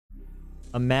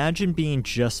Imagine being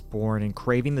just born and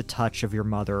craving the touch of your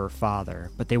mother or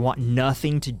father, but they want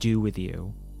nothing to do with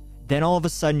you. Then all of a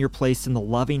sudden you're placed in the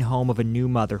loving home of a new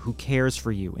mother who cares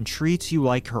for you and treats you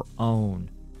like her own.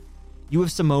 You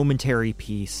have some momentary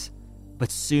peace,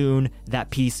 but soon that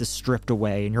peace is stripped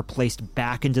away and you're placed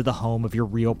back into the home of your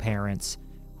real parents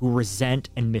who resent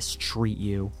and mistreat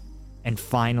you. And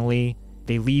finally,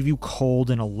 they leave you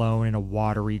cold and alone in a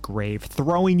watery grave,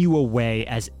 throwing you away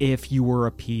as if you were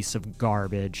a piece of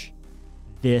garbage.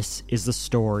 This is the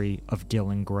story of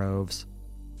Dylan Groves.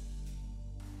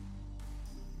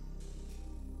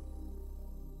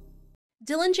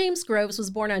 Dylan James Groves was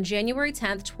born on January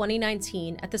 10,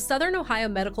 2019, at the Southern Ohio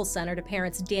Medical Center to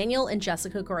parents Daniel and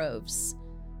Jessica Groves.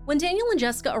 When Daniel and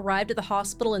Jessica arrived at the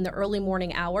hospital in the early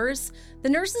morning hours, the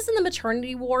nurses in the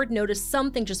maternity ward noticed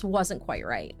something just wasn't quite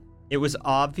right. It was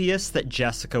obvious that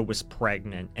Jessica was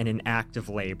pregnant and in active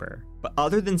labor, but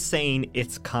other than saying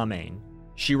it's coming,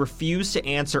 she refused to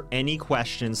answer any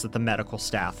questions that the medical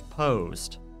staff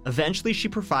posed. Eventually, she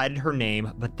provided her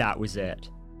name, but that was it.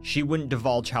 She wouldn't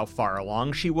divulge how far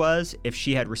along she was, if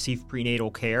she had received prenatal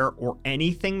care, or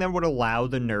anything that would allow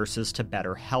the nurses to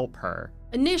better help her.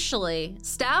 Initially,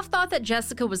 staff thought that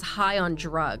Jessica was high on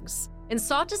drugs and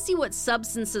sought to see what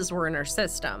substances were in her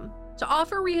system. To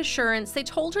offer reassurance, they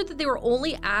told her that they were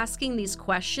only asking these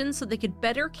questions so they could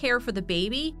better care for the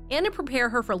baby and to prepare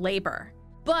her for labor.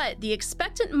 But the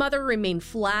expectant mother remained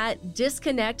flat,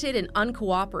 disconnected, and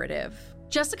uncooperative.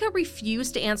 Jessica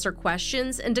refused to answer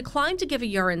questions and declined to give a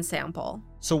urine sample.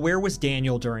 So where was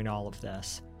Daniel during all of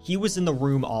this? He was in the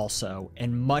room also,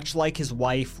 and much like his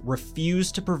wife,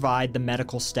 refused to provide the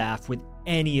medical staff with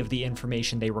any of the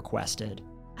information they requested.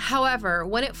 However,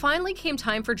 when it finally came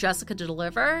time for Jessica to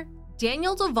deliver,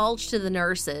 Daniel divulged to the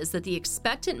nurses that the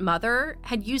expectant mother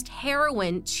had used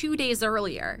heroin 2 days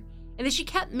earlier, and that she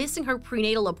kept missing her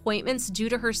prenatal appointments due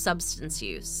to her substance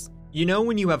use. You know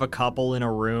when you have a couple in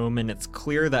a room and it's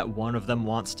clear that one of them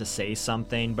wants to say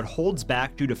something but holds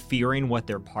back due to fearing what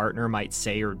their partner might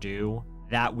say or do?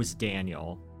 That was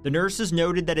Daniel. The nurses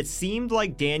noted that it seemed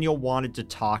like Daniel wanted to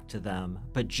talk to them,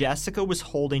 but Jessica was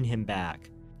holding him back.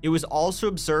 It was also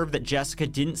observed that Jessica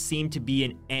didn't seem to be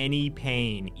in any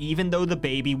pain, even though the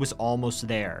baby was almost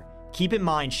there. Keep in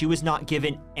mind, she was not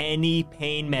given any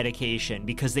pain medication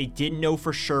because they didn't know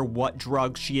for sure what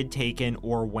drugs she had taken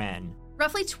or when.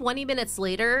 Roughly 20 minutes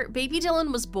later, baby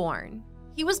Dylan was born.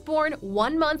 He was born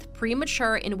 1 month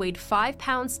premature and weighed 5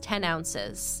 pounds 10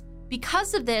 ounces.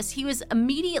 Because of this, he was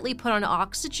immediately put on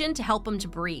oxygen to help him to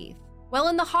breathe. While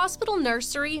in the hospital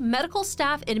nursery, medical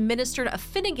staff administered a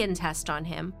Finnegan test on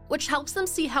him, which helps them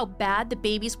see how bad the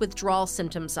baby's withdrawal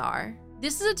symptoms are.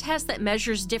 This is a test that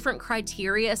measures different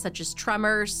criteria such as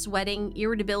tremors, sweating,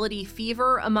 irritability,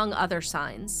 fever, among other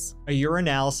signs. A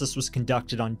urinalysis was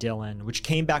conducted on Dylan, which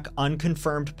came back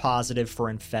unconfirmed positive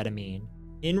for amphetamine.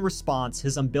 In response,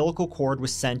 his umbilical cord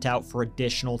was sent out for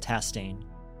additional testing,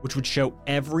 which would show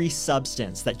every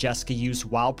substance that Jessica used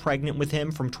while pregnant with him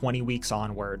from 20 weeks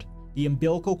onward. The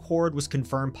umbilical cord was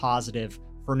confirmed positive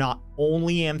for not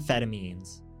only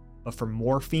amphetamines, but for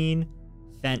morphine,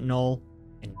 fentanyl,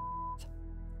 and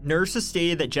Nurses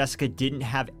stated that Jessica didn't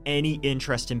have any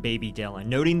interest in baby Dylan,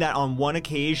 noting that on one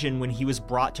occasion when he was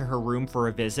brought to her room for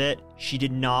a visit, she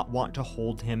did not want to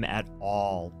hold him at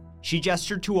all. She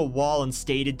gestured to a wall and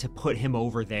stated to put him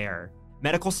over there.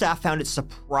 Medical staff found it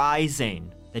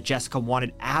surprising that Jessica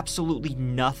wanted absolutely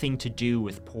nothing to do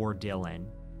with poor Dylan.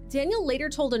 Daniel later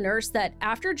told a nurse that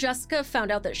after Jessica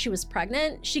found out that she was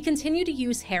pregnant, she continued to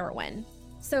use heroin.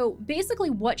 So basically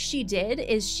what she did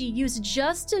is she used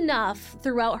just enough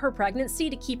throughout her pregnancy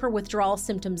to keep her withdrawal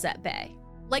symptoms at bay.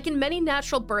 Like in many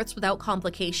natural births without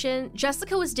complication,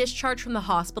 Jessica was discharged from the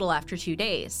hospital after 2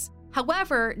 days.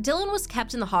 However, Dylan was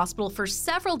kept in the hospital for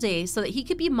several days so that he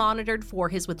could be monitored for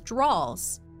his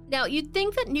withdrawals. Now, you'd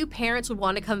think that new parents would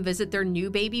want to come visit their new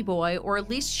baby boy or at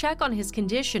least check on his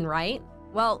condition, right?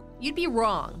 Well, you'd be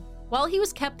wrong. While he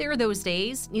was kept there those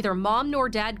days, neither mom nor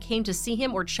dad came to see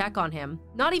him or check on him.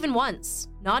 Not even once.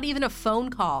 Not even a phone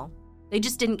call. They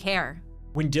just didn't care.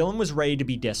 When Dylan was ready to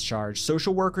be discharged,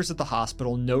 social workers at the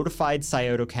hospital notified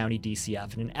Scioto County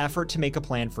DCF in an effort to make a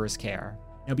plan for his care.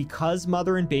 Now, because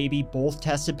mother and baby both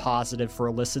tested positive for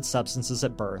illicit substances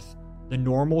at birth, the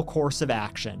normal course of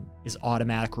action is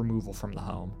automatic removal from the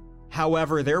home.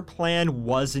 However, their plan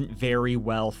wasn't very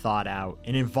well thought out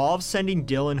and involved sending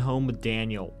Dylan home with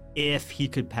Daniel if he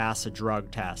could pass a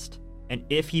drug test. And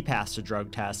if he passed a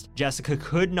drug test, Jessica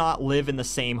could not live in the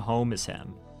same home as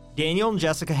him. Daniel and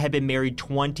Jessica had been married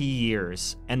 20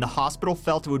 years, and the hospital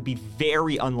felt it would be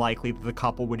very unlikely that the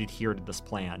couple would adhere to this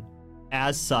plan.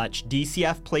 As such,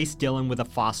 DCF placed Dylan with a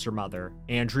foster mother,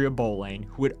 Andrea Boling,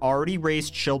 who had already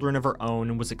raised children of her own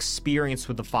and was experienced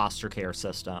with the foster care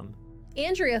system.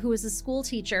 Andrea, who was a school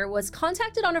teacher, was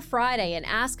contacted on a Friday and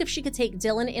asked if she could take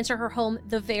Dylan into her home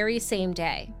the very same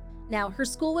day. Now, her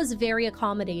school was very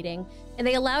accommodating, and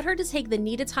they allowed her to take the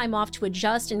needed time off to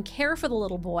adjust and care for the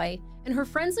little boy, and her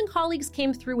friends and colleagues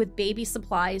came through with baby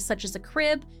supplies such as a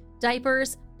crib,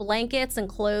 diapers, blankets, and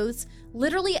clothes,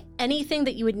 literally anything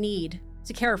that you would need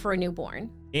to care for a newborn.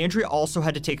 Andrea also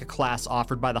had to take a class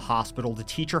offered by the hospital to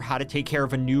teach her how to take care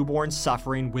of a newborn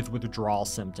suffering with withdrawal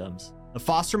symptoms. The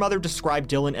foster mother described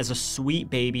Dylan as a sweet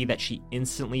baby that she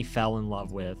instantly fell in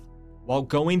love with. While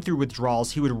going through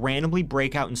withdrawals, he would randomly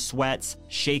break out in sweats,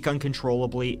 shake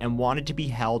uncontrollably, and wanted to be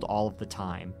held all of the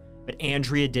time. But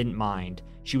Andrea didn't mind.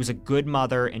 She was a good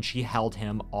mother and she held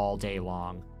him all day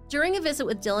long. During a visit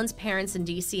with Dylan's parents in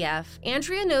DCF,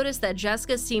 Andrea noticed that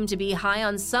Jessica seemed to be high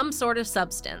on some sort of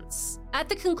substance. At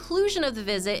the conclusion of the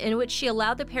visit, in which she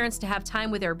allowed the parents to have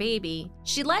time with their baby,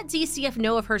 she let DCF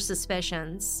know of her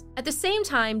suspicions. At the same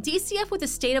time, DCF with the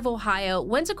state of Ohio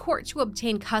went to court to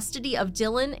obtain custody of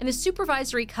Dylan and the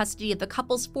supervisory custody of the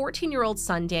couple's 14-year-old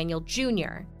son, Daniel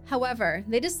Jr. However,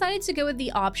 they decided to go with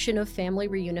the option of family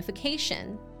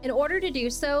reunification. In order to do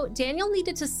so, Daniel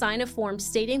needed to sign a form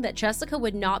stating that Jessica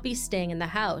would not be staying in the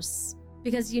house.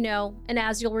 Because, and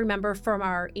as you'll remember from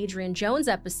our Adrian Jones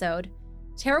episode,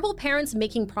 terrible parents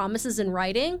making promises in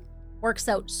writing works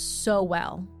out so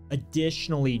well.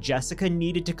 Additionally, Jessica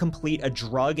needed to complete a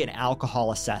drug and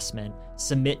alcohol assessment,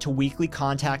 submit to weekly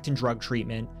contact and drug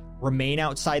treatment, remain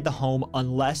outside the home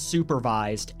unless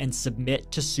supervised, and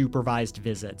submit to supervised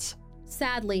visits.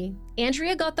 Sadly,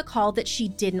 Andrea got the call that she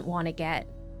didn't want to get.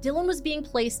 Dylan was being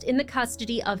placed in the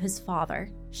custody of his father.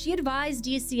 She advised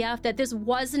DCF that this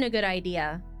wasn't a good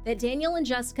idea, that Daniel and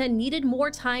Jessica needed more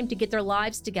time to get their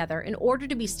lives together in order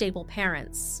to be stable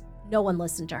parents. No one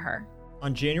listened to her.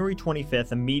 On January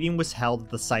 25th, a meeting was held at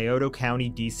the Scioto County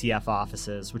DCF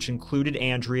offices, which included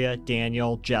Andrea,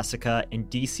 Daniel, Jessica, and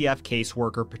DCF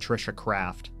caseworker Patricia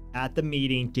Kraft. At the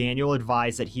meeting, Daniel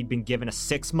advised that he'd been given a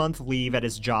 6-month leave at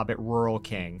his job at Rural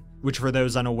King, which for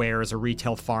those unaware is a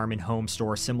retail farm and home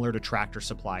store similar to Tractor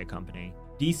Supply Company.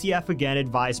 DCF again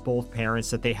advised both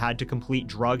parents that they had to complete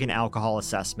drug and alcohol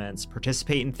assessments,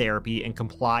 participate in therapy, and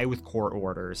comply with court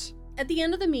orders. At the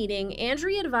end of the meeting,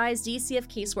 Andrea advised DCF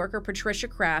caseworker Patricia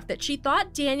Kraft that she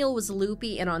thought Daniel was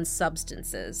loopy and on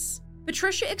substances.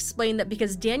 Patricia explained that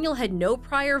because Daniel had no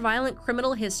prior violent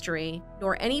criminal history,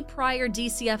 nor any prior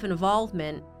DCF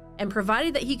involvement, and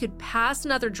provided that he could pass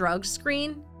another drug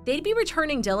screen, they'd be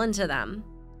returning Dylan to them.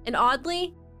 And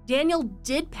oddly, Daniel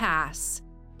did pass,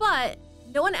 but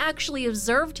no one actually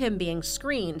observed him being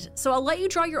screened, so I'll let you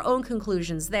draw your own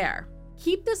conclusions there.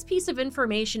 Keep this piece of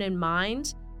information in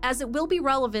mind, as it will be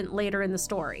relevant later in the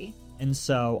story. And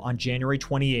so, on January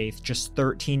 28th, just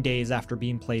 13 days after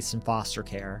being placed in foster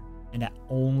care, and at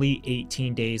only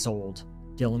 18 days old,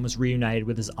 Dylan was reunited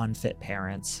with his unfit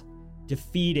parents.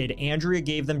 Defeated, Andrea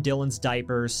gave them Dylan's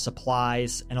diapers,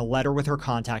 supplies, and a letter with her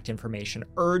contact information,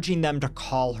 urging them to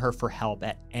call her for help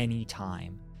at any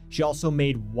time. She also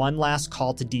made one last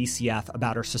call to DCF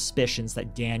about her suspicions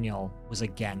that Daniel was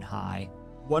again high.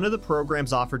 One of the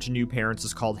programs offered to new parents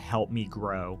is called Help Me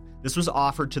Grow. This was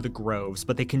offered to the Groves,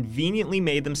 but they conveniently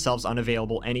made themselves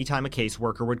unavailable anytime a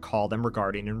caseworker would call them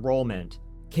regarding enrollment.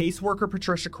 Caseworker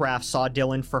Patricia Kraft saw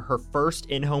Dylan for her first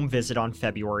in-home visit on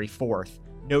February 4th,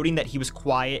 noting that he was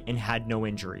quiet and had no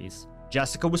injuries.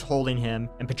 Jessica was holding him,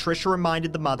 and Patricia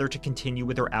reminded the mother to continue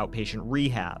with her outpatient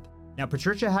rehab. Now,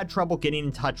 Patricia had trouble getting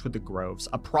in touch with the Groves,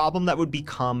 a problem that would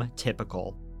become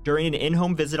typical. During an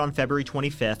in-home visit on February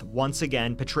 25th, once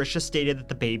again, Patricia stated that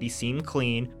the baby seemed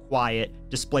clean, quiet,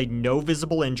 displayed no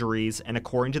visible injuries, and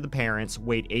according to the parents,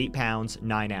 weighed 8 pounds,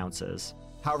 9 ounces.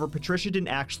 However, Patricia didn't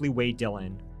actually weigh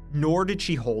Dylan, nor did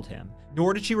she hold him,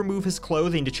 nor did she remove his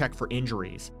clothing to check for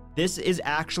injuries. This is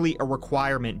actually a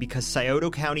requirement because Scioto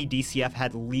County DCF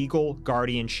had legal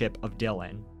guardianship of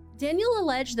Dylan. Daniel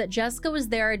alleged that Jessica was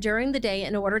there during the day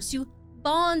in order to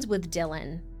bond with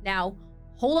Dylan. Now,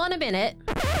 hold on a minute.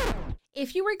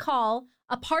 If you recall,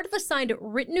 a part of a signed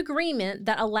written agreement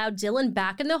that allowed Dylan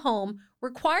back in the home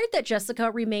required that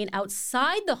Jessica remain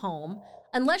outside the home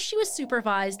unless she was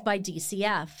supervised by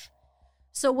DCF.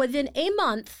 So within a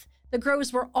month, the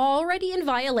Groves were already in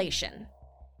violation.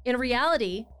 In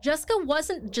reality, Jessica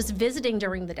wasn't just visiting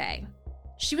during the day.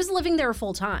 She was living there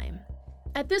full time.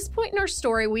 At this point in our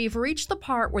story, we've reached the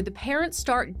part where the parents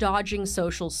start dodging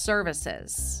social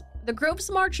services. The Groves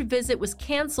March visit was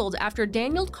canceled after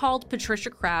Daniel called Patricia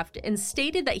Kraft and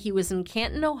stated that he was in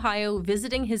Canton, Ohio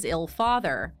visiting his ill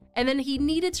father, and then he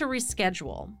needed to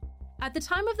reschedule. At the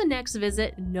time of the next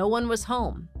visit, no one was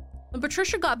home. When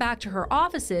Patricia got back to her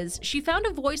offices, she found a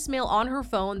voicemail on her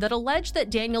phone that alleged that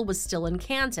Daniel was still in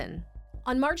Canton.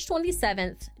 On March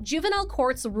 27th, juvenile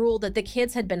courts ruled that the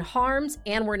kids had been harmed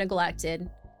and were neglected.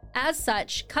 As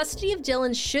such, custody of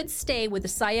Dylan should stay with the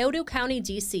Scioto County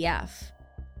DCF.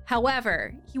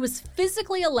 However, he was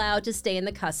physically allowed to stay in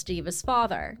the custody of his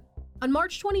father. On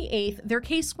March 28th, their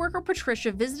caseworker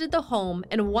Patricia visited the home,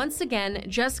 and once again,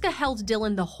 Jessica held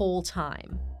Dylan the whole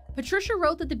time. Patricia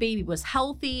wrote that the baby was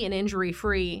healthy and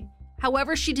injury-free.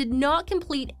 However, she did not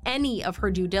complete any of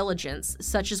her due diligence,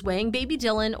 such as weighing baby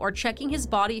Dylan or checking his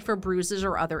body for bruises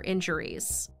or other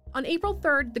injuries. On April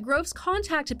 3rd, the Groves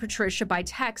contacted Patricia by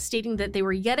text stating that they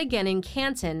were yet again in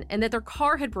Canton and that their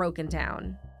car had broken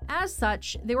down. As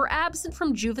such, they were absent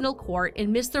from juvenile court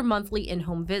and missed their monthly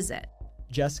in-home visit.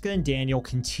 Jessica and Daniel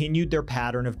continued their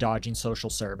pattern of dodging social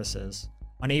services.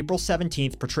 On April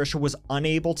 17th, Patricia was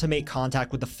unable to make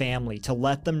contact with the family to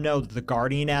let them know that the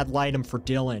guardian ad litem for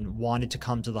Dylan wanted to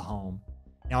come to the home.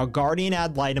 Now, a guardian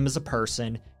ad litem is a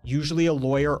person, usually a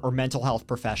lawyer or mental health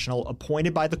professional,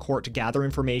 appointed by the court to gather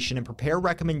information and prepare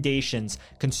recommendations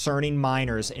concerning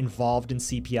minors involved in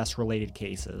CPS-related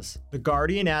cases. The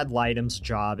guardian ad litem's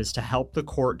job is to help the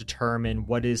court determine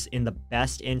what is in the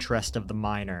best interest of the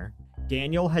minor.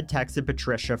 Daniel had texted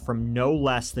Patricia from no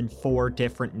less than 4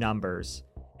 different numbers,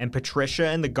 and Patricia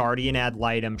and the guardian ad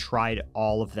litem tried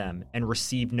all of them and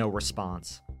received no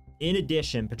response. In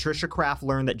addition, Patricia Kraft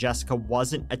learned that Jessica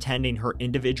wasn't attending her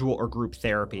individual or group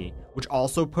therapy, which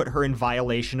also put her in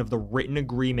violation of the written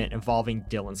agreement involving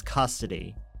Dylan's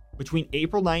custody. Between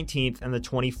April 19th and the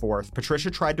 24th, Patricia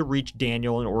tried to reach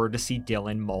Daniel in order to see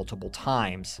Dylan multiple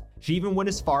times. She even went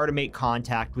as far to make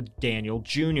contact with Daniel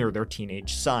Jr., their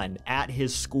teenage son, at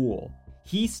his school.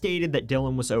 He stated that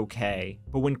Dylan was okay,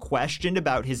 but when questioned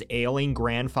about his ailing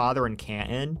grandfather in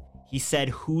Canton, he said,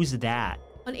 "Who's that?"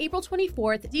 On April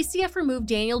 24th, DCF removed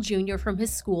Daniel Jr. from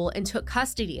his school and took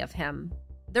custody of him.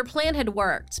 Their plan had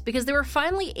worked because they were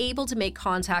finally able to make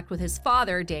contact with his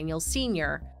father, Daniel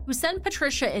Sr., who sent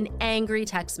Patricia an angry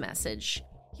text message.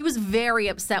 He was very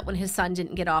upset when his son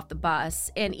didn't get off the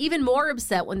bus, and even more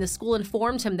upset when the school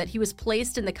informed him that he was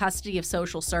placed in the custody of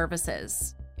social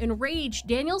services. Enraged,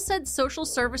 Daniel said social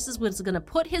services was going to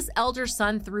put his elder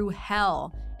son through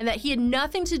hell, and that he had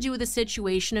nothing to do with the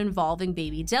situation involving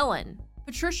baby Dylan.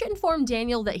 Patricia informed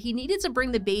Daniel that he needed to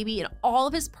bring the baby and all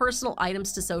of his personal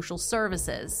items to social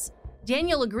services.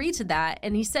 Daniel agreed to that,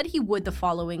 and he said he would the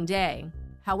following day.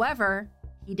 However,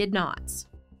 he did not.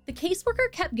 The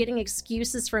caseworker kept getting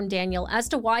excuses from Daniel as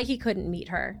to why he couldn't meet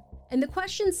her, and the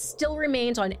question still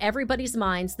remained on everybody's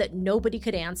minds that nobody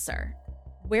could answer.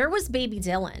 Where was baby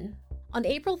Dylan? On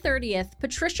April 30th,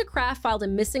 Patricia Kraft filed a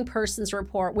missing persons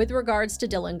report with regards to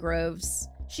Dylan Groves.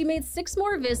 She made 6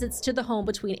 more visits to the home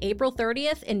between April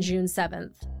 30th and June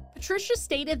 7th. Patricia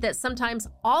stated that sometimes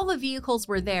all the vehicles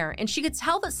were there and she could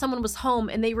tell that someone was home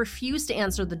and they refused to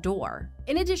answer the door.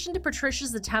 In addition to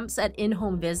Patricia's attempts at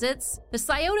in-home visits, the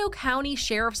Scioto County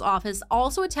Sheriff's Office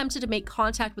also attempted to make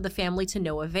contact with the family to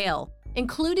no avail,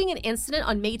 including an incident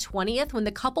on May 20th when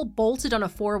the couple bolted on a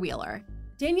 4-wheeler.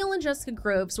 Daniel and Jessica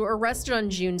Groves were arrested on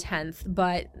June 10th,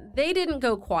 but they didn't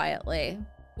go quietly.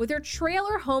 With their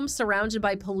trailer home surrounded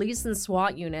by police and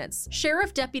SWAT units,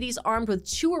 sheriff deputies armed with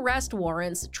 2 arrest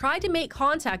warrants tried to make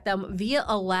contact them via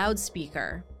a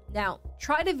loudspeaker. Now,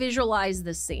 try to visualize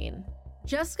this scene.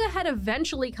 Jessica had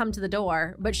eventually come to the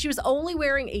door, but she was only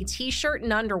wearing a t-shirt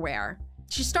and underwear.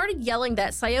 She started yelling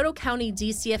that Scioto County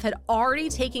DCF had already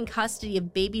taken custody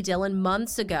of baby Dylan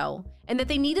months ago, and that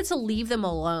they needed to leave them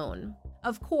alone.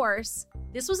 Of course,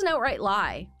 this was an outright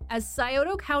lie, as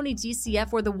Scioto County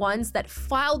DCF were the ones that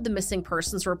filed the missing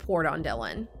persons report on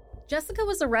Dylan. Jessica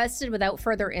was arrested without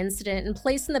further incident and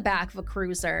placed in the back of a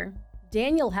cruiser.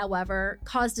 Daniel, however,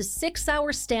 caused a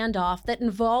 6-hour standoff that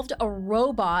involved a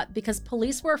robot because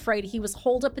police were afraid he was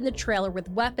holed up in the trailer with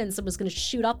weapons and was going to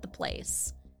shoot up the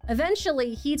place.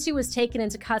 Eventually, he too was taken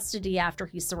into custody after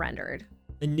he surrendered.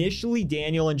 Initially,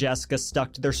 Daniel and Jessica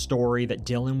stuck to their story that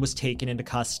Dylan was taken into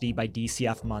custody by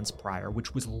DCF months prior,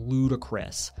 which was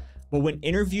ludicrous. But when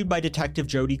interviewed by Detective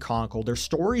Jody Conkle, their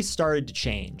stories started to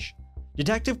change.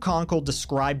 Detective Conkle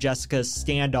described Jessica as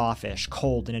standoffish,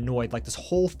 cold, and annoyed, like this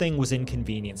whole thing was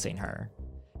inconveniencing her.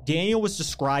 Daniel was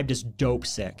described as dope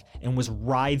sick and was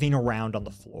writhing around on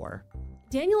the floor.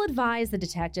 Daniel advised the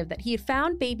detective that he had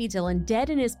found baby Dylan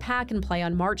dead in his pack and play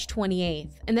on March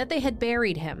 28th, and that they had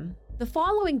buried him. The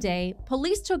following day,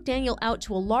 police took Daniel out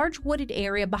to a large wooded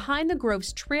area behind the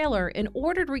Groves trailer in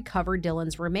order to recover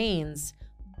Dylan's remains.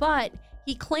 But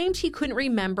he claimed he couldn't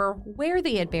remember where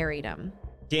they had buried him.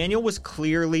 Daniel was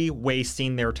clearly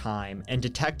wasting their time, and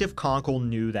Detective Conkle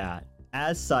knew that.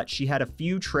 As such, she had a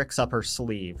few tricks up her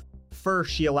sleeve.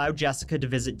 First, she allowed Jessica to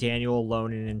visit Daniel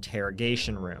alone in an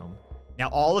interrogation room. Now,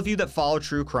 all of you that follow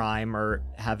true crime or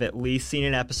have at least seen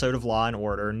an episode of Law &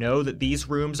 Order know that these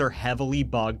rooms are heavily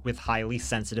bugged with highly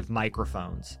sensitive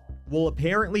microphones. Well,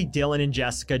 apparently Dylan and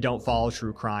Jessica don't follow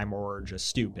true crime or are just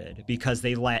stupid, because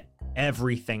they let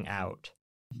everything out.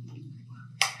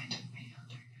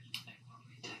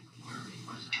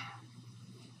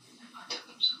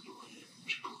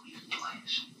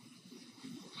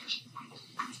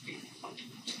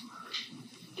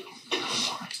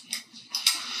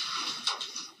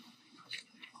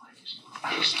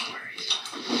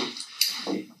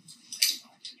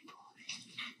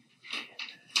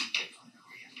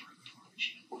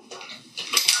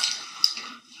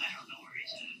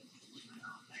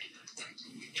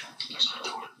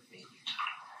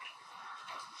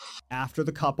 After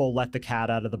the couple let the cat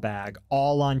out of the bag,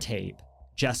 all on tape,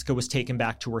 Jessica was taken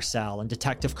back to her cell and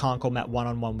Detective Conkle met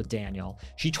one-on-one with Daniel.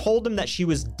 She told him that she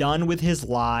was done with his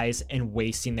lies and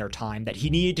wasting their time, that he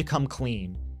needed to come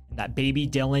clean, and that baby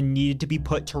Dylan needed to be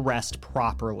put to rest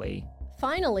properly.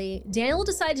 Finally, Daniel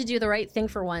decided to do the right thing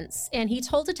for once, and he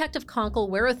told Detective Conkle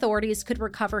where authorities could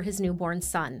recover his newborn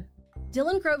son.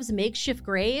 Dylan Grove's makeshift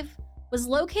grave was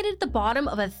located at the bottom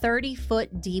of a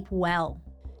 30-foot deep well.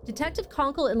 Detective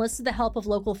Conkle enlisted the help of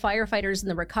local firefighters in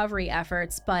the recovery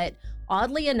efforts, but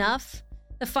oddly enough,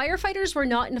 the firefighters were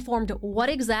not informed what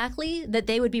exactly that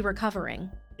they would be recovering.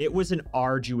 It was an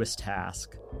arduous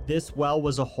task. This well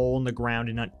was a hole in the ground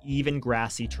in uneven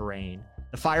grassy terrain.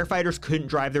 The firefighters couldn't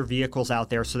drive their vehicles out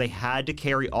there, so they had to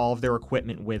carry all of their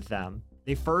equipment with them.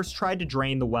 They first tried to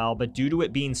drain the well, but due to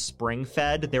it being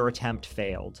spring-fed, their attempt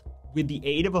failed. With the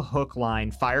aid of a hook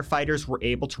line, firefighters were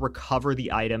able to recover the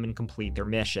item and complete their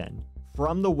mission.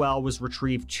 From the well was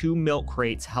retrieved 2 milk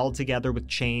crates held together with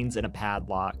chains and a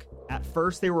padlock. At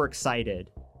first they were excited,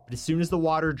 but as soon as the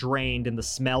water drained and the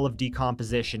smell of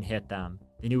decomposition hit them,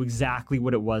 they knew exactly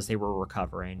what it was they were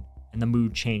recovering, and the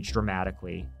mood changed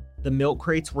dramatically. The milk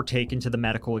crates were taken to the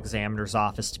medical examiner's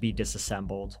office to be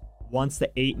disassembled. Once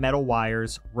the 8 metal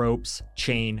wires, ropes,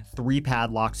 chain, 3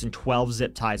 padlocks, and 12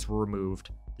 zip ties were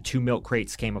removed, the 2 milk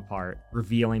crates came apart,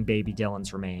 revealing baby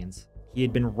Dylan's remains. He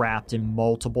had been wrapped in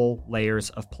multiple layers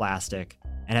of plastic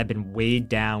and had been weighed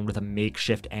down with a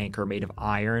makeshift anchor made of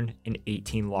iron and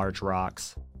 18 large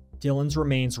rocks. Dylan's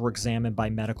remains were examined by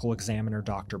medical examiner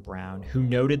Dr. Brown, who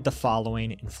noted the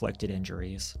following inflicted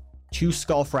injuries: 2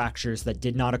 skull fractures that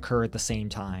did not occur at the same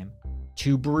time,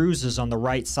 2 bruises on the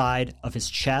right side of his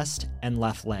chest and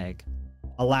left leg,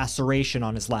 a laceration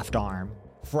on his left arm,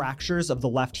 fractures of the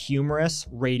left humerus,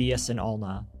 radius, and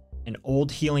ulna, and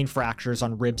old healing fractures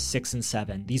on ribs 6 and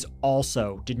 7. These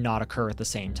also did not occur at the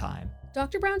same time.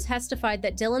 Dr. Brown testified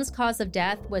that Dylan's cause of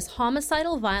death was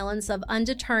homicidal violence of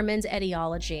undetermined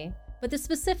etiology, but the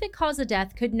specific cause of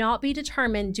death could not be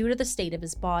determined due to the state of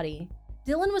his body.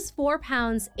 Dylan was 4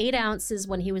 pounds, 8 ounces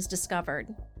when he was discovered.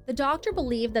 The doctor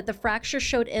believed that the fracture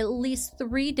showed at least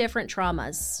 3 different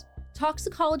traumas.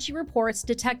 Toxicology reports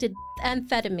detected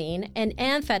amphetamine and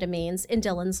amphetamines in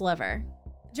Dylan's liver.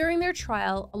 During their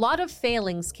trial, a lot of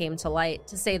failings came to light,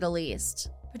 to say the least.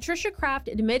 Patricia Kraft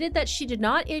admitted that she did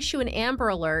not issue an Amber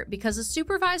Alert because a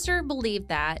supervisor believed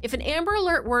that if an Amber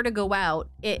Alert were to go out,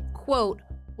 it, quote,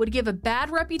 would give a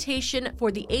bad reputation for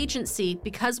the agency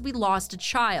because we lost a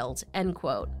child, end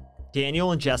quote.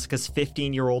 Daniel and Jessica's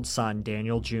 15-year-old son,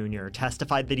 Daniel Jr.,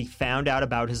 testified that he found out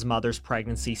about his mother's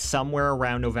pregnancy somewhere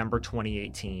around November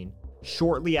 2018.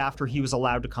 Shortly after he was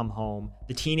allowed to come home,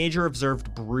 the teenager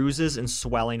observed bruises and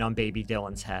swelling on baby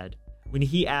Dylan's head. When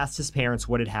he asked his parents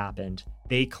what had happened,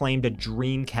 they claimed a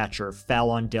dream catcher fell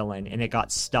on Dylan and it got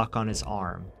stuck on his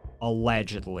arm,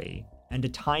 allegedly, and a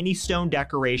tiny stone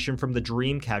decoration from the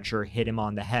dream catcher hit him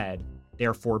on the head,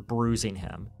 therefore bruising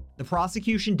him. The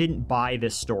prosecution didn't buy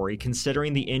this story,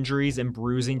 considering the injuries and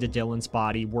bruising to Dylan's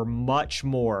body were much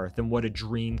more than what a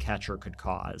dream catcher could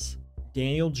cause.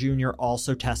 Daniel Jr.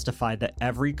 also testified that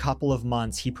every couple of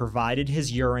months he provided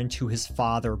his urine to his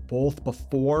father both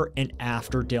before and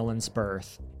after Dylan's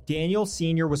birth. Daniel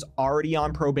Sr. was already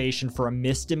on probation for a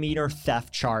misdemeanor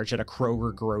theft charge at a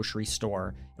Kroger grocery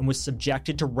store and was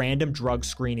subjected to random drug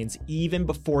screenings even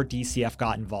before DCF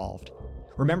got involved.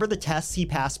 Remember the tests he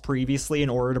passed previously in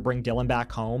order to bring Dylan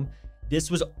back home?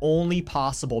 This was only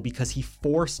possible because he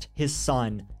forced his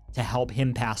son to help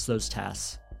him pass those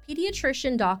tests.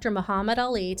 Pediatrician Dr. Muhammad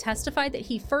Ali testified that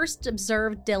he first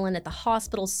observed Dylan at the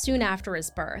hospital soon after his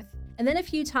birth, and then a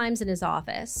few times in his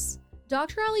office.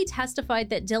 Dr. Ali testified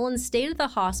that Dylan stayed at the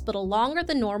hospital longer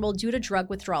than normal due to drug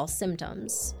withdrawal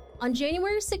symptoms. On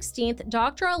January 16th,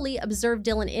 Dr. Ali observed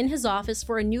Dylan in his office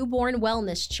for a newborn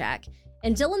wellness check,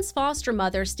 and Dylan's foster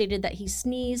mother stated that he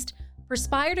sneezed,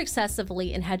 perspired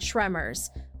excessively, and had tremors,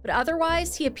 but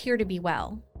otherwise he appeared to be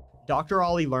well. Dr.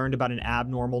 Ali learned about an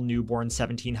abnormal newborn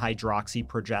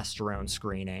 17-hydroxyprogesterone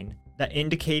screening that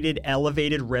indicated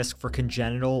elevated risk for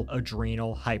congenital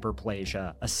adrenal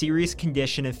hyperplasia, a serious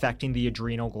condition affecting the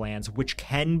adrenal glands which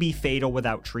can be fatal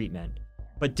without treatment.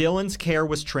 But Dylan's care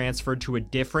was transferred to a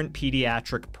different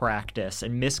pediatric practice,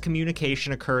 and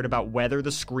miscommunication occurred about whether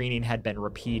the screening had been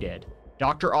repeated.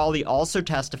 Dr. Ali also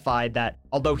testified that,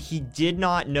 although he did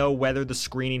not know whether the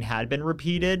screening had been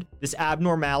repeated, this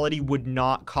abnormality would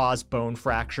not cause bone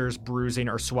fractures, bruising,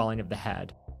 or swelling of the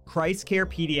head. ChristCare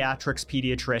Pediatrics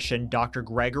pediatrician Dr.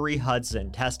 Gregory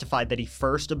Hudson testified that he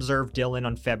first observed Dylan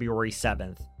on February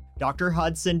 7th. Dr.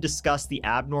 Hudson discussed the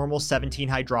abnormal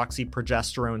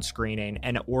 17-hydroxyprogesterone screening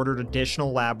and ordered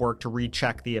additional lab work to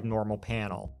recheck the abnormal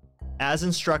panel. As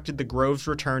instructed, the Groves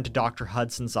returned to Dr.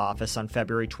 Hudson's office on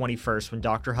February 21st when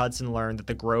Dr. Hudson learned that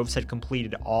the Groves had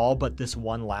completed all but this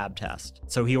one lab test,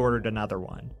 so he ordered another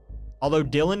one. Although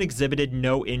Dylan exhibited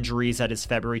no injuries at his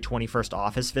February 21st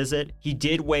office visit, he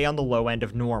did weigh on the low end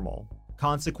of normal.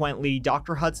 Consequently,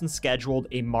 Dr. Hudson scheduled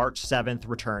a March 7th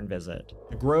return visit.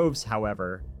 The Groves,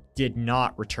 however, did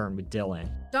not return with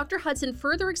Dylan. Dr. Hudson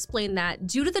further explained that,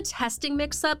 due to the testing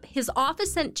mix-up, his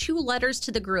office sent 2 letters to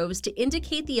the Groves to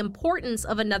indicate the importance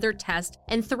of another test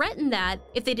and threatened that,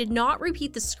 if they did not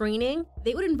repeat the screening,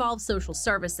 they would involve social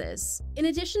services. In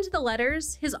addition to the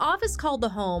letters, his office called the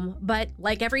home, but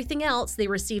like everything else, they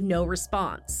received no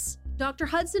response. Dr.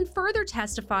 Hudson further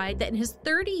testified that in his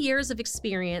 30 years of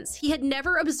experience, he had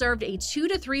never observed a 2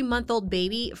 to 3 month-old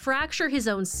baby fracture his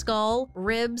own skull,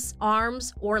 ribs,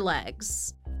 arms, or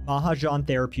legs. Mahajan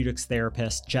Therapeutics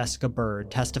therapist Jessica Bird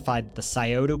testified that the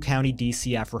Scioto County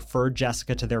DCF referred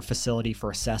Jessica to their facility for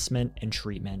assessment and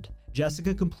treatment.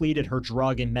 Jessica completed her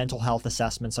drug and mental health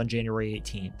assessments on January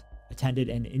 18th, attended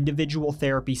an individual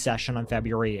therapy session on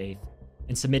February 8th,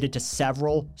 and submitted to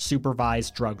several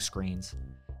supervised drug screens.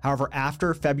 However,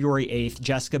 after February 8th,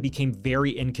 Jessica became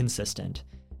very inconsistent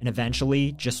and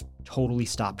eventually just totally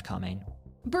stopped coming.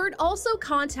 Bird also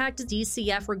contacted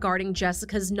DCF regarding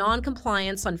Jessica's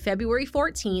non-compliance on February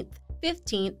 14th,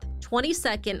 15th,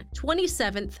 22nd,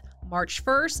 27th, March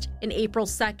 1st, and April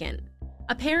 2nd.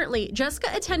 Apparently,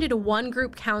 Jessica attended a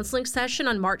one-group counseling session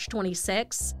on March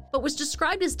 26, but was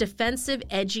described as defensive,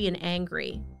 edgy, and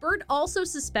angry. Bird also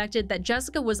suspected that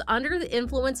Jessica was under the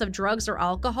influence of drugs or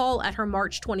alcohol at her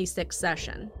March 26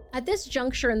 session. At this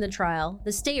juncture in the trial,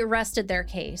 the state rested their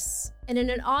case. And in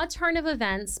an odd turn of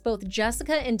events, both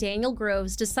Jessica and Daniel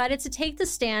Groves decided to take the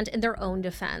stand in their own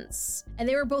defense. And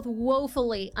they were both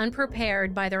woefully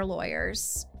unprepared by their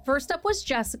lawyers. First up was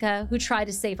Jessica, who tried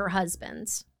to save her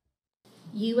husband.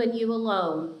 You and you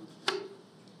alone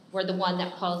were the one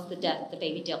that caused the death of the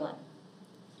baby Dylan.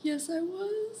 Yes, I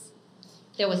was.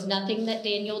 There was nothing that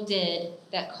Daniel did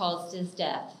that caused his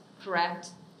death,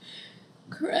 correct?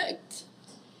 Correct.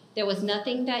 There was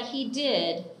nothing that he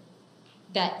did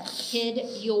that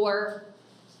hid your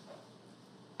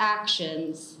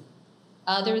actions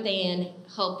other than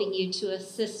helping you to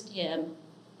assist him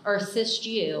or assist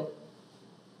you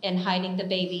in hiding the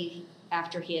baby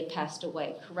after he had passed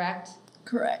away, correct?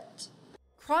 Correct.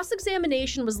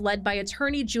 Cross-examination was led by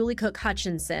attorney Julie Cook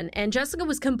Hutchinson, and Jessica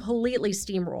was completely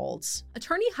steamrolled.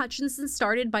 Attorney Hutchinson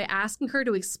started by asking her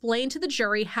to explain to the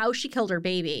jury how she killed her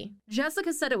baby.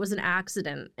 Jessica said it was an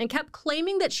accident, and kept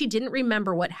claiming that she didn't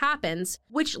remember what happened,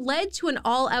 which led to an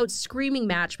all-out screaming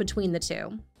match between the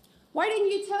two. Why didn't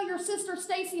you tell your sister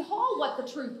Stacy Hall what the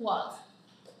truth was?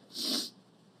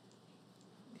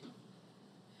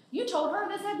 You told her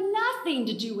this had nothing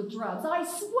to do with drugs. I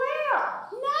swear.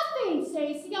 Nothing,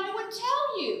 Stacy. I would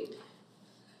tell you.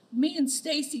 Me and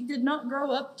Stacy did not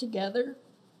grow up together.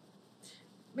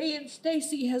 Me and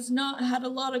Stacy has not had a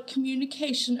lot of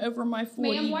communication over my 40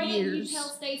 years. Ma'am, why didn't you tell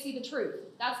Stacy the truth?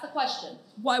 That's the question.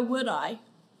 Why would I?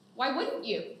 Why wouldn't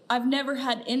you? I've never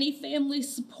had any family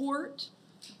support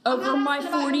over my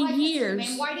 40 years.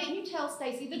 Ma'am, why didn't you tell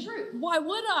Stacy the truth? Why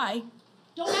would I?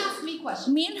 Don't ask me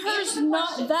questions. Me and her's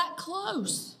not that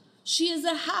close. She is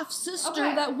a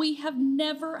half-sister that we have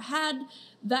never had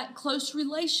that close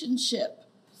relationship.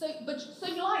 So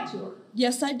you lied to her?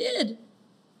 Yes, I did.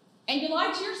 And you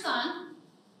lied to your son?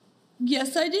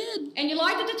 Yes, I did. And you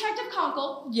lied to Detective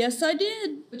Conkle? Yes, I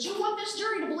did. But you want this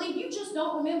jury to believe you just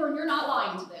don't remember and you're not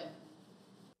lying to them.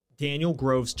 Daniel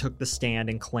Groves took the stand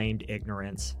and claimed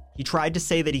ignorance. He tried to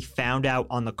say that he found out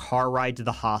on the car ride to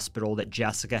the hospital that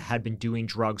Jessica had been doing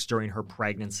drugs during her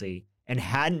pregnancy and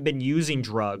hadn't been using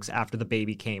drugs after the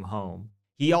baby came home.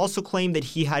 He also claimed that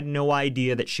he had no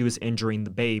idea that she was injuring the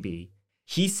baby.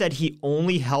 He said he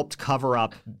only helped cover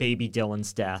up baby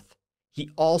Dylan's death.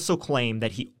 He also claimed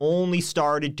that he only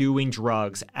started doing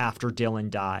drugs after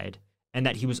Dylan died, and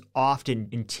that he was often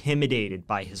intimidated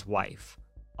by his wife,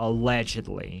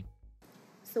 allegedly.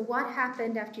 So what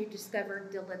happened after you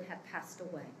discovered Dylan had passed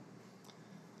away?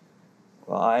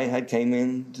 Well, I had came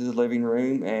into the living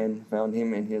room and found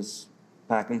him in his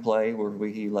pack and play where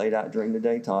he laid out during the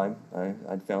daytime.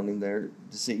 I'd found him there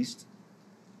deceased.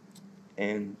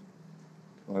 And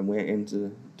I went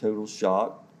into total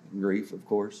shock, grief, of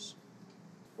course.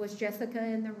 Was Jessica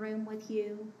in the room with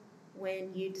you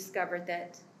when you discovered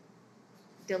that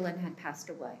Dylan had passed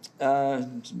away?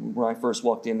 When I first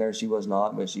walked in there, she was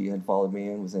not, but she had followed me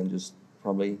in within just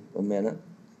probably a minute.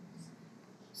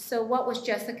 So what was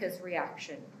Jessica's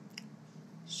reaction?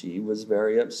 She was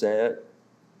very upset.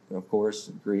 Of course,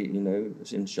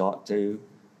 in shock too.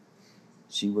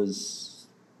 She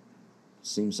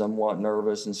seemed somewhat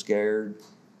nervous and scared,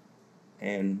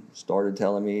 and started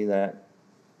telling me that,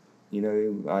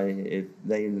 if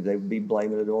they would be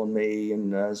blaming it on me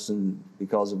and us, and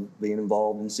because of being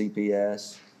involved in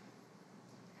CPS.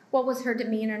 What was her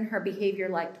demeanor and her behavior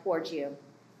like towards you?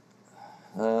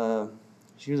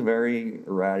 She was very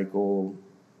radical,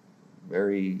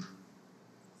 very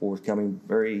forthcoming,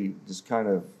 very just kind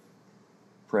of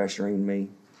pressuring me.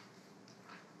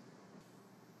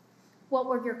 What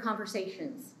were your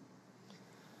conversations?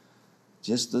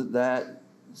 Just that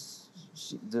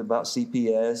about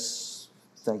CPS,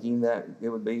 thinking that it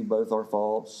would be both our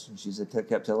faults. She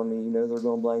kept telling me, they're going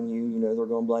to blame you. They're going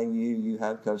to blame you. You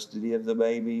have custody of the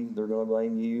baby. They're going to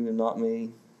blame you and not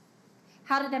me.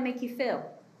 How did that make you feel?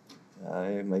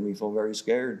 It made me feel very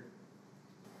scared.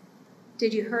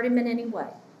 Did you hurt him in any way?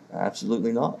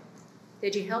 Absolutely not.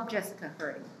 Did you help Jessica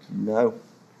hurt him? No.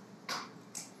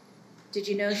 Did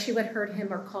you know she would hurt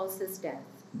him or cause his death?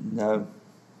 No.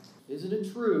 Isn't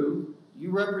it true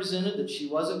you represented that she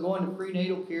wasn't going to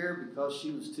prenatal care because she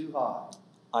was too hot?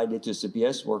 I did to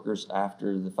CPS workers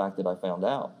after the fact that I found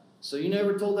out. So you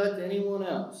never told that to anyone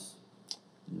else?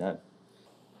 No.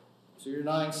 So you're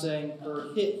not saying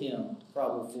her hit him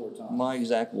probably 4 times? My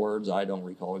exact words, I don't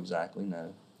recall exactly,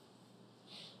 no.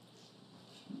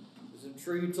 Is it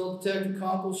true you told Detective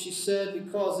Conkle she said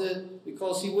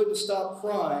because he wouldn't stop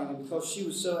crying and because she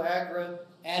was so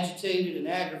agitated and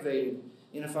aggravated,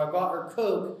 and if I bought her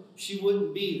Coke, she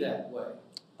wouldn't be that way?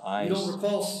 You don't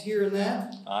recall hearing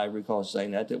that? I recall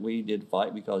saying that we did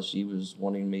fight because she was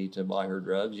wanting me to buy her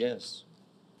drugs, yes.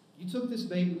 You took this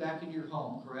baby back into your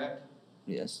home, correct?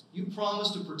 Yes. You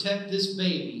promised to protect this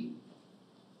baby,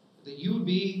 that you would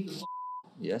be the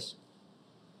Yes.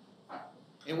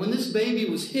 And when this baby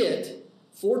was hit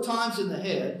 4 times in the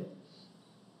head,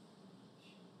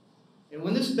 and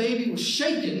when this baby was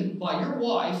shaken by your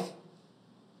wife,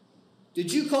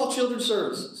 did you call Children's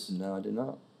Services? No, I did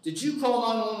not. Did you call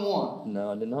 911?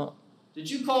 No, I did not. Did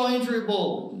you call Andrea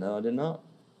Bolden? No, I did not.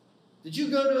 Did you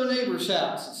go to a neighbor's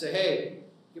house and say, hey,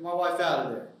 get my wife out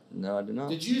of there? No, I did not.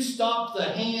 Did you stop the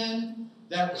hand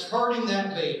that was hurting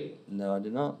that baby? No, I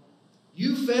did not.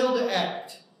 You failed to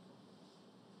act.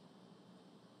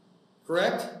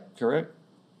 Correct? Correct.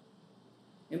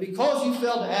 And because you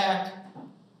failed to act,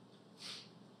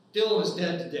 Dylan is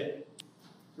dead today.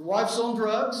 Your wife's on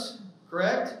drugs,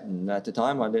 correct? At the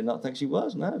time, I did not think she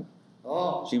was, no.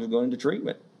 Oh. She was going to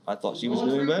treatment. I thought she was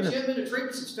doing better. She hadn't been to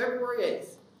treatment since February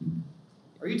 8th.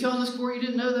 Are you telling this court you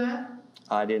didn't know that?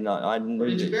 I did not. I knew or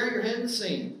did you that bury your head in the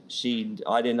sand?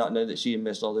 I did not know that she had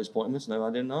missed all those appointments. No,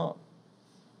 I did not.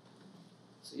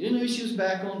 So you didn't know she was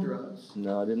back on drugs?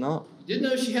 No, I did not. You did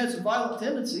know she had some violent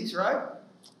tendencies, right?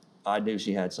 I knew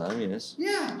she had some, yes.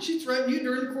 Yeah, she threatened you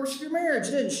during the course of your marriage,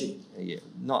 didn't she? Yeah,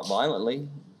 not violently.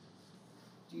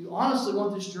 Do you honestly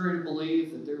want this jury to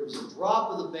believe that there was a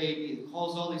drop of the baby that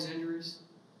caused all these injuries?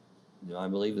 Do I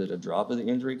believe that a drop of the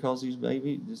injury caused these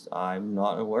babies? I'm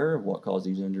not aware of what caused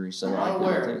these injuries. So I'm not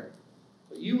aware.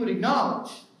 But you would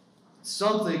acknowledge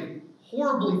something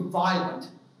horribly violent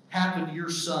happened to your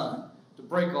son to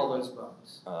break all those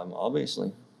bones.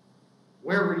 Obviously.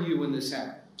 Where were you when this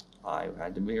happened? I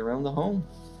had to be around the home.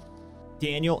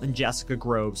 Daniel and Jessica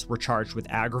Groves were charged with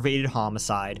aggravated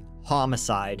homicide,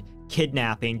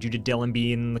 kidnapping due to Dylan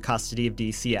being in the custody of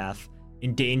DCF,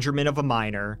 endangerment of a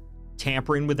minor,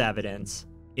 tampering with evidence,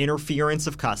 interference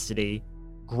of custody,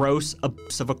 gross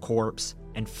abuse of a corpse,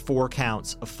 and 4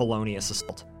 counts of felonious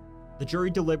assault. The jury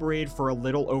deliberated for a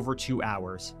little over 2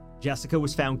 hours. Jessica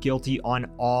was found guilty on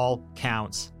all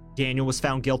counts. Daniel was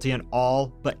found guilty on all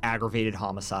but aggravated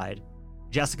homicide.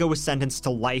 Jessica was sentenced to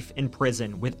life in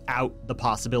prison without the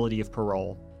possibility of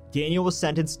parole. Daniel was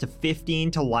sentenced to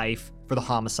 15 to life for the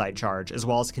homicide charge, as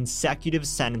well as consecutive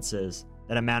sentences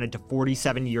that amounted to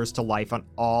 47 years to life on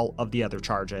all of the other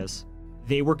charges.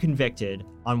 They were convicted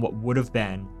on what would have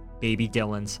been baby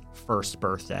Dylan's first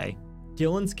birthday.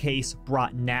 Dylan's case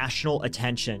brought national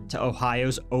attention to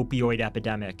Ohio's opioid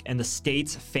epidemic and the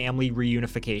state's family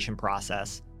reunification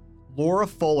process. Laura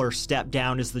Fuller stepped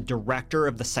down as the director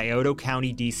of the Scioto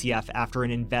County DCF after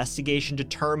an investigation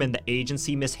determined the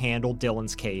agency mishandled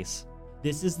Dylan's case.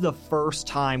 This is the first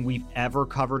time we've ever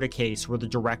covered a case where the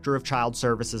director of child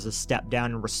services has stepped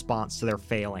down in response to their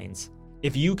failings.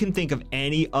 If you can think of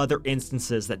any other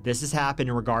instances that this has happened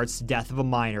in regards to death of a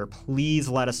minor, please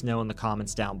let us know in the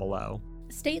comments down below.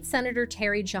 State Senator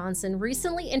Terry Johnson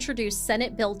recently introduced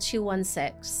Senate Bill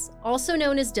 216, also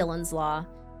known as Dylan's Law,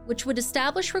 which would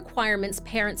establish requirements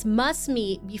parents must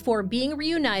meet before being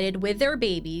reunited with their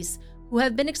babies who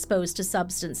have been exposed to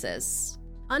substances.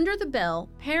 Under the bill,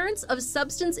 parents of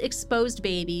substance-exposed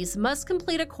babies must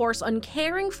complete a course on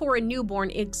caring for a newborn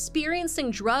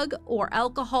experiencing drug or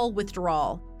alcohol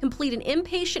withdrawal, complete an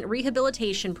inpatient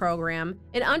rehabilitation program,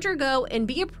 and undergo and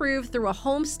be approved through a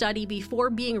home study before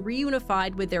being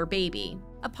reunified with their baby.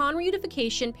 Upon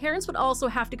reunification, parents would also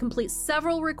have to complete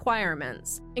several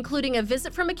requirements, including a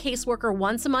visit from a caseworker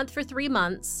once a month for 3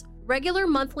 months, regular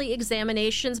monthly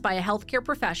examinations by a healthcare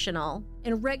professional,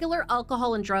 and regular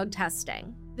alcohol and drug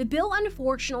testing. The bill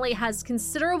unfortunately has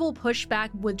considerable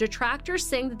pushback, with detractors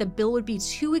saying that the bill would be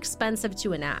too expensive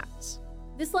to enact.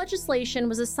 This legislation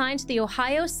was assigned to the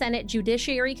Ohio Senate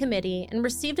Judiciary Committee and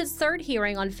received its third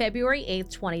hearing on February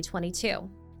 8, 2022.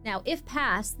 Now, if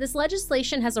passed, this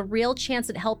legislation has a real chance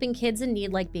at helping kids in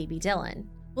need like baby Dylan.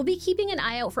 We'll be keeping an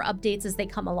eye out for updates as they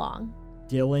come along.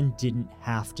 Dylan didn't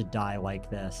have to die like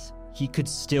this. He could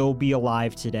still be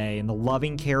alive today in the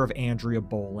loving care of Andrea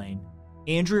Bowling.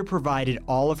 Andrea provided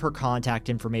all of her contact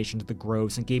information to the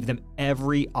Groves and gave them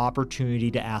every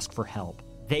opportunity to ask for help.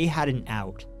 They had an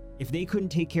out. If they couldn't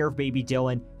take care of baby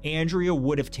Dylan, Andrea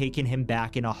would have taken him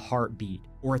back in a heartbeat,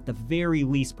 or at the very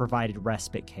least provided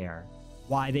respite care.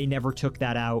 Why they never took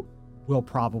that out, we'll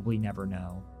probably never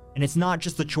know. And it's not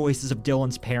just the choices of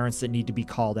Dylan's parents that need to be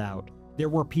called out. There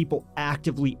were people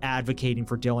actively advocating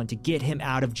for Dylan to get him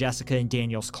out of Jessica and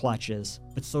Daniel's clutches,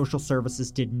 but social services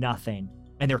did nothing,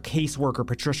 and their caseworker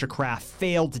Patricia Kraft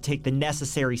failed to take the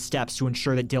necessary steps to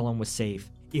ensure that Dylan was safe.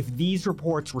 If these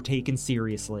reports were taken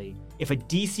seriously, if a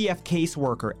DCF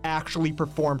caseworker actually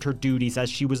performed her duties as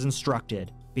she was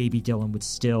instructed, baby Dylan would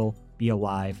still be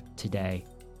alive today.